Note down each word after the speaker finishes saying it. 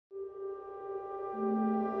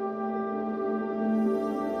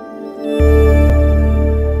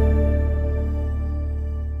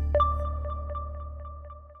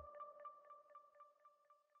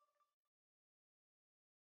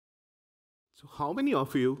So how many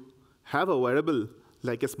of you have a wearable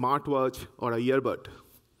like a smartwatch or a earbud?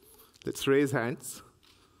 Let's raise hands.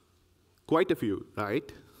 Quite a few,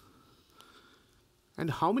 right?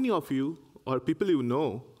 And how many of you or people you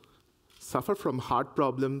know suffer from heart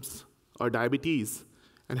problems or diabetes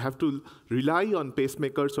and have to rely on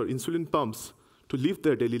pacemakers or insulin pumps to live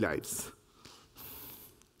their daily lives?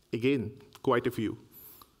 Again, quite a few.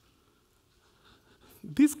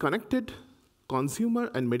 These connected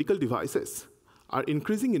consumer and medical devices are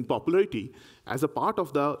increasing in popularity as a part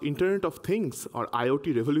of the Internet of Things or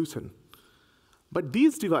IoT revolution. But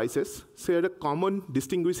these devices share a common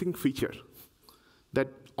distinguishing feature, that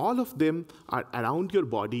all of them are around your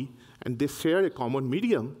body and they share a common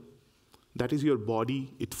medium, that is your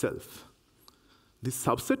body itself. This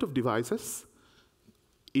subset of devices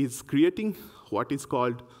is creating what is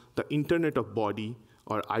called the Internet of Body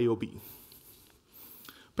or IOB.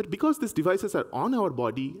 But because these devices are on our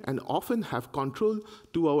body and often have control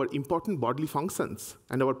to our important bodily functions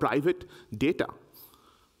and our private data,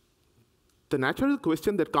 the natural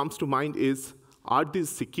question that comes to mind is, are these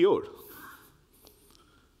secure?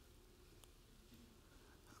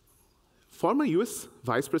 Former US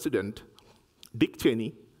Vice President Dick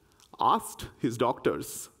Cheney asked his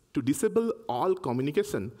doctors to disable all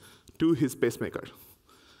communication to his pacemaker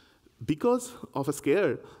because of a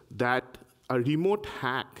scare that a remote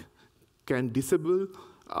hack can disable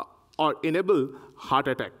or enable heart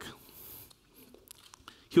attack.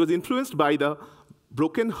 He was influenced by the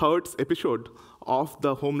Broken Hearts episode of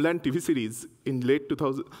the Homeland TV series in late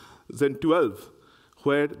 2012,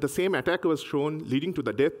 where the same attack was shown, leading to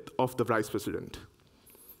the death of the vice president.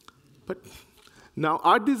 But now,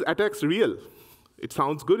 are these attacks real? It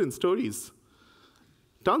sounds good in stories.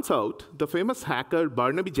 Turns out, the famous hacker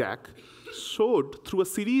Barnaby Jack showed through a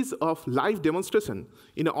series of live demonstrations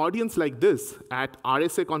in an audience like this at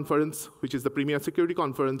RSA conference, which is the premier security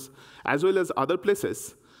conference, as well as other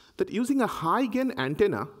places, that using a high-gain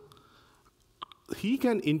antenna, he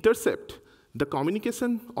can intercept the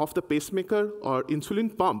communication of the pacemaker or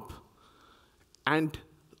insulin pump and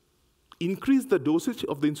increase the dosage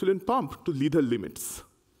of the insulin pump to lethal limits.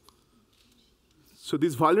 So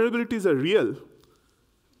these vulnerabilities are real,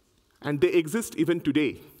 and they exist even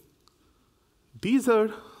today. These are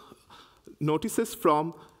notices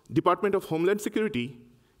from Department of Homeland Security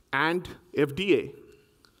and FDA.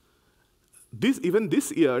 Even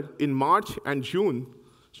this year, in March and June,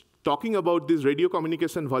 talking about these radio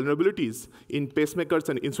communication vulnerabilities in pacemakers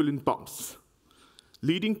and insulin pumps,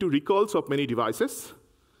 leading to recalls of many devices.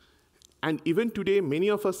 And even today, many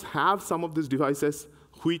of us have some of these devices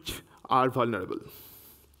which are vulnerable.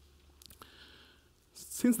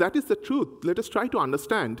 Since that is the truth, let us try to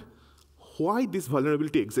understand why this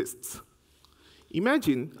vulnerability exists.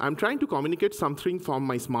 Imagine I'm trying to communicate something from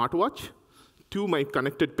my smartwatch to my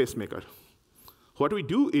connected pacemaker. What we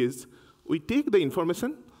do is we take the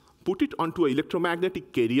information, put it onto an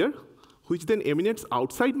electromagnetic carrier, which then emanates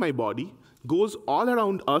outside my body, goes all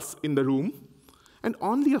around us in the room, and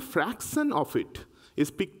only a fraction of it is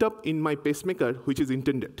picked up in my pacemaker, which is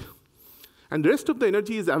intended. And the rest of the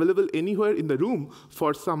energy is available anywhere in the room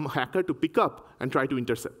for some hacker to pick up and try to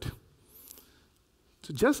intercept.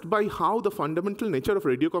 So just by how the fundamental nature of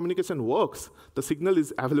radio communication works, the signal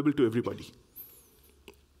is available to everybody.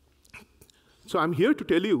 So I'm here to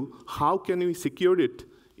tell you how can we secure it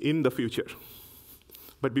in the future.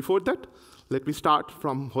 But before that, let me start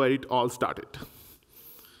from where it all started.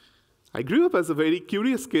 I grew up as a very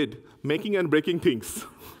curious kid, making and breaking things,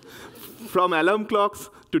 from alarm clocks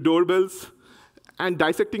to doorbells, and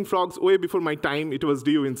dissecting frogs way before my time it was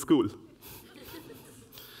due in school.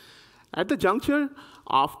 At the juncture,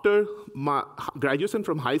 after my graduation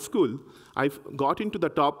from high school, I got into the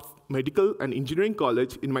top medical and engineering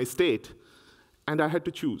college in my state, and I had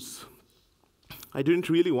to choose. I didn't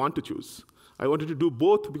really want to choose. I wanted to do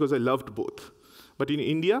both because I loved both. But in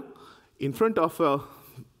India, in front of a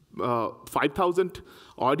 5,000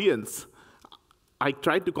 audience, I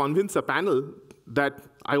tried to convince a panel that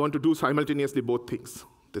I want to do simultaneously both things.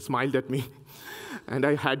 They smiled at me, and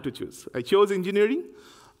I had to choose. I chose engineering,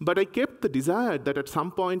 but I kept the desire that at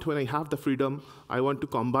some point when I have the freedom, I want to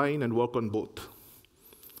combine and work on both.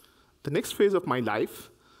 The next phase of my life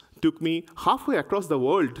took me halfway across the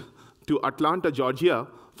world to Atlanta, Georgia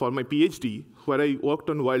for my PhD, where I worked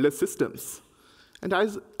on wireless systems. And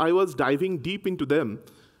as I was diving deep into them,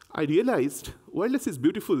 I realized wireless is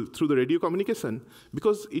beautiful through the radio communication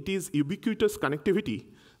because it is ubiquitous connectivity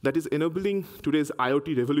that is enabling today's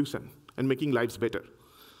IoT revolution and making lives better.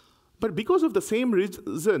 But because of the same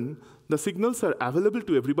reason, the signals are available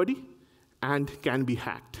to everybody and can be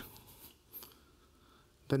hacked.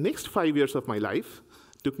 The next 5 years of my life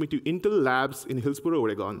took me to Intel labs in Hillsboro,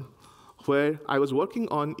 Oregon, where I was working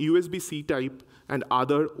on USB-C type and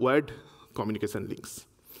other wired communication links.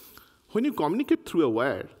 When you communicate through a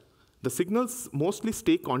wire, the signals mostly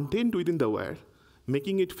stay contained within the wire,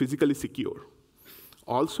 making it physically secure.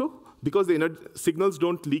 Also, because the signals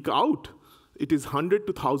don't leak out, it is 100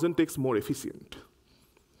 to 1,000x more efficient.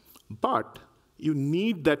 But you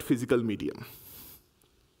need that physical medium.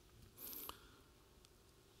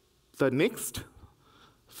 The next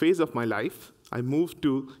phase of my life, I moved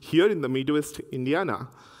to here in the Midwest, Indiana,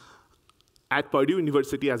 at Purdue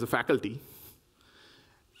University as a faculty.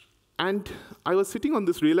 And I was sitting on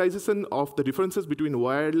this realization of the differences between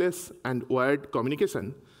wireless and wired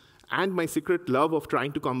communication, and my secret love of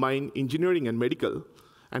trying to combine engineering and medical,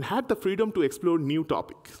 and had the freedom to explore new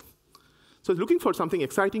topics. So I was looking for something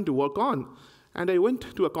exciting to work on, and I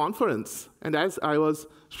went to a conference, and as I was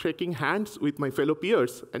shaking hands with my fellow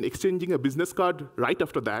peers and exchanging a business card right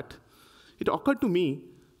after that, it occurred to me,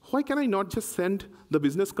 why can I not just send the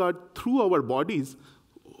business card through our bodies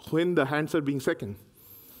when the hands are being shaken?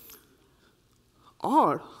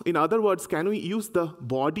 Or, in other words, can we use the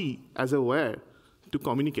body as a wire to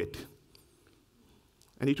communicate?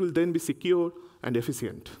 And it will then be secure and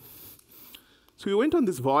efficient. So we went on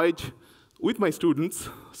this voyage with my students,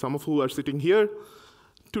 some of who are sitting here,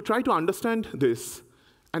 to try to understand this.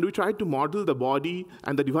 And we tried to model the body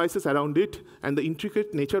and the devices around it and the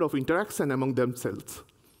intricate nature of interaction among themselves.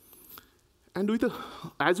 And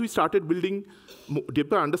as we started building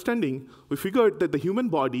deeper understanding, we figured that the human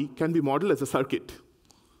body can be modeled as a circuit.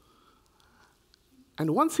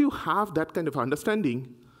 And once you have that kind of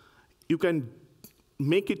understanding, you can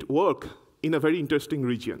make it work in a very interesting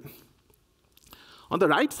region. On the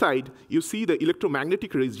right side, you see the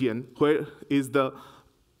electromagnetic region, where is the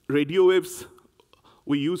radio waves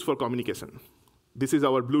we use for communication. This is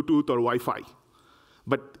our Bluetooth or Wi-Fi.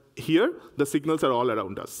 But here, the signals are all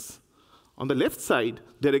around us. On the left side,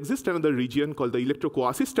 there exists another region called the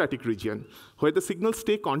electroquasistatic region, where the signals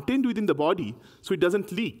stay contained within the body, so it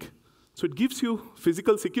doesn't leak. So it gives you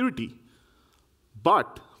physical security.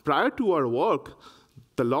 But prior to our work,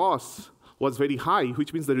 the loss was very high,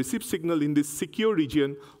 which means the received signal in this secure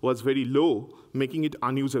region was very low, making it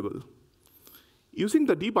unusable. Using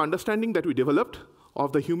the deep understanding that we developed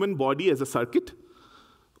of the human body as a circuit,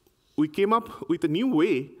 we came up with a new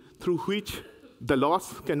way through which the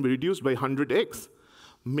loss can be reduced by 100x,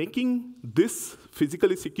 making this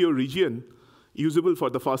physically secure region usable for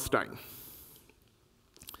the first time.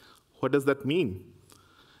 What does that mean?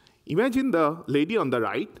 Imagine the lady on the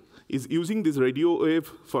right is using this radio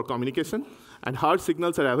wave for communication, and her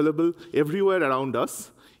signals are available everywhere around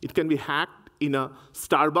us. It can be hacked in a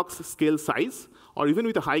Starbucks scale size, or even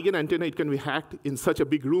with a high-gain antenna, it can be hacked in such a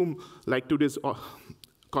big room like today's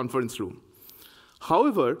conference room.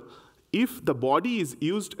 However, if the body is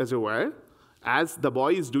used as a wire, as the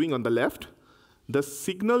boy is doing on the left, the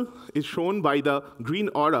signal is shown by the green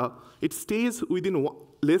aura. It stays within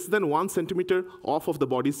less than 1 centimeter off of the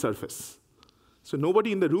body's surface. So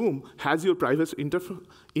nobody in the room has your private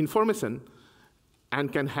information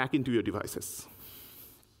and can hack into your devices.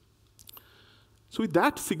 So with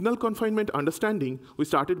that signal confinement understanding, we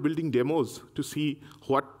started building demos to see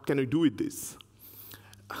what can we do with this.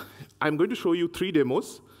 I'm going to show you 3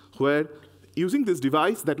 demos where, using this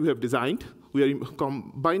device that we have designed, we are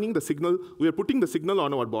combining the signal, we are putting the signal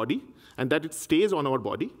on our body, and that it stays on our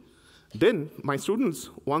body. Then my students,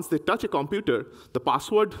 once they touch a computer, the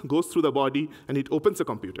password goes through the body and it opens the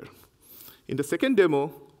computer. In the second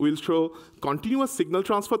demo, we'll show continuous signal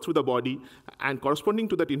transfer through the body, and corresponding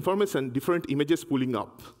to that information, different images pulling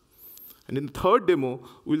up. And in the third demo,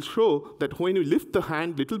 we'll show that when you lift the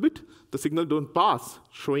hand a little bit, the signal don't pass,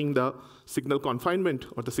 showing the signal confinement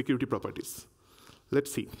or the security properties.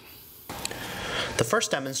 Let's see. The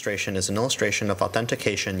first demonstration is an illustration of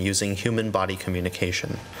authentication using human body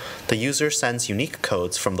communication. The user sends unique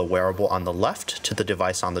codes from the wearable on the left to the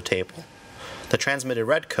device on the table. The transmitted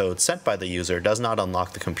red code sent by the user does not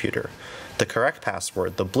unlock the computer. The correct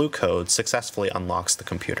password, the blue code, successfully unlocks the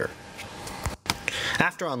computer.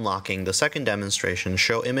 After unlocking, the second demonstration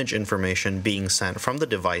shows image information being sent from the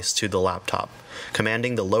device to the laptop,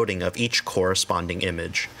 commanding the loading of each corresponding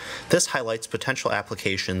image. This highlights potential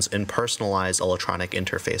applications in personalized electronic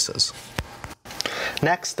interfaces.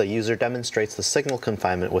 Next, the user demonstrates the signal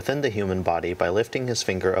confinement within the human body by lifting his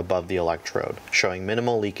finger above the electrode, showing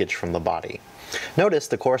minimal leakage from the body. Notice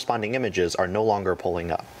the corresponding images are no longer pulling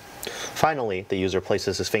up. Finally, the user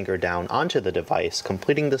places his finger down onto the device,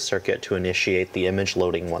 completing the circuit to initiate the image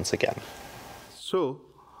loading once again. So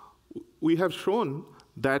we have shown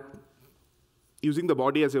that using the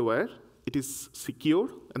body as a wear, it is secure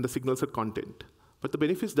and the signals are content. But the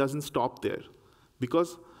benefits doesn't stop there.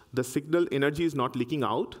 Because the signal energy is not leaking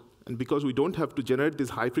out, and because we don't have to generate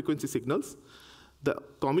these high-frequency signals, the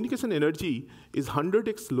communication energy is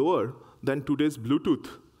 100x lower than today's Bluetooth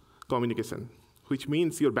communication, which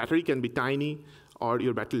means your battery can be tiny or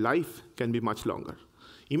your battery life can be much longer.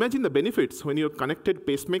 Imagine the benefits when your connected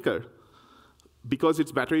pacemaker, because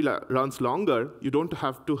its battery runs longer, you don't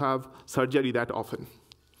have to have surgery that often.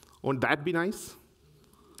 Won't that be nice?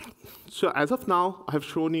 So as of now, I have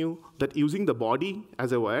shown you that using the body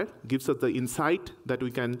as a wear gives us the insight that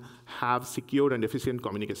we can have secure and efficient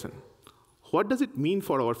communication. What does it mean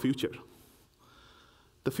for our future?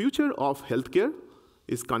 The future of healthcare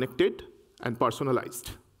is connected and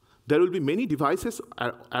personalized. There will be many devices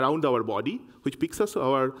around our body which picks us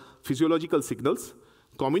our physiological signals,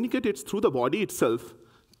 communicate it through the body itself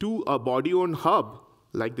to a body-owned hub,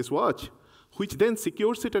 like this watch, which then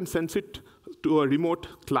secures it and sends it to a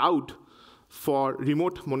remote cloud for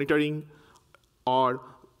remote monitoring or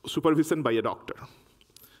supervision by a doctor.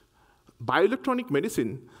 Bioelectronic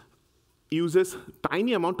medicine uses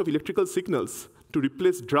tiny amount of electrical signals to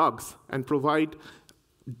replace drugs and provide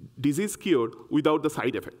disease cure without the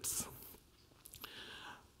side effects.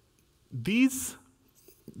 These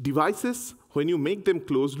devices, when you make them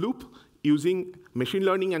closed loop, using machine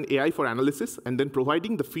learning and AI for analysis, and then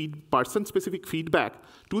providing the person-specific feedback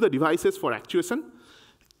to the devices for actuation,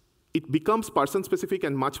 it becomes person-specific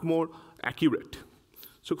and much more accurate.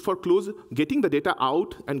 So for getting the data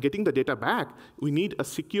out and getting the data back, we need a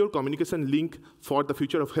secure communication link for the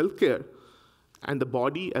future of healthcare. And the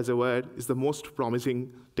body as a wear is the most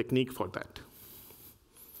promising technique for that.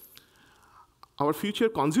 Our future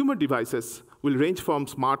consumer devices will range from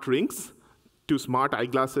smart rings to smart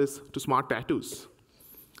eyeglasses to smart tattoos.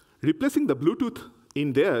 Replacing the Bluetooth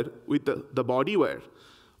in there with the body wear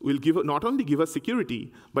will not only give us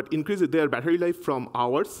security, but increase their battery life from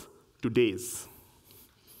hours to days.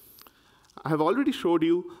 I have already showed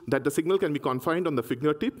you that the signal can be confined on the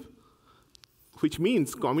fingertip, which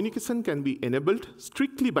means communication can be enabled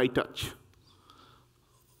strictly by touch.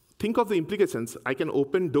 Think of the implications. I can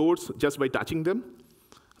open doors just by touching them.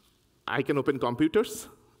 I can open computers.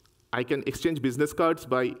 I can exchange business cards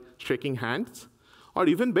by shaking hands. Or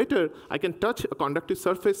even better, I can touch a conductive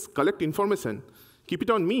surface, collect information, keep it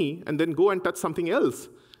on me, and then go and touch something else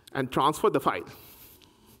and transfer the file.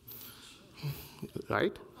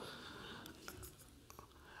 Right?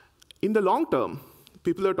 In the long term,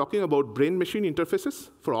 people are talking about brain-machine interfaces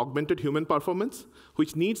for augmented human performance,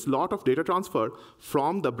 which needs a lot of data transfer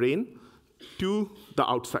from the brain to the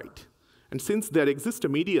outside. And since there exists a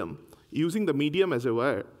medium, using the medium as a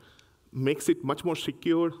wear makes it much more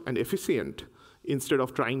secure and efficient instead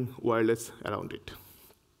of trying wireless around it.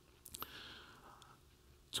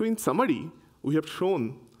 So in summary, we have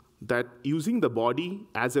shown that using the body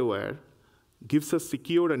as a wear gives us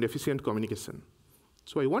secure and efficient communication.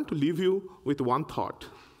 So I want to leave you with one thought.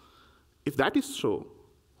 If that is so,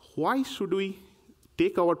 why should we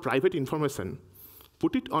take our private information,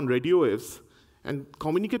 put it on radio waves, and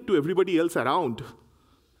communicate to everybody else around,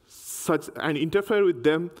 and interfere with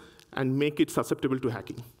them and make it susceptible to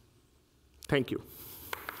hacking? Thank you.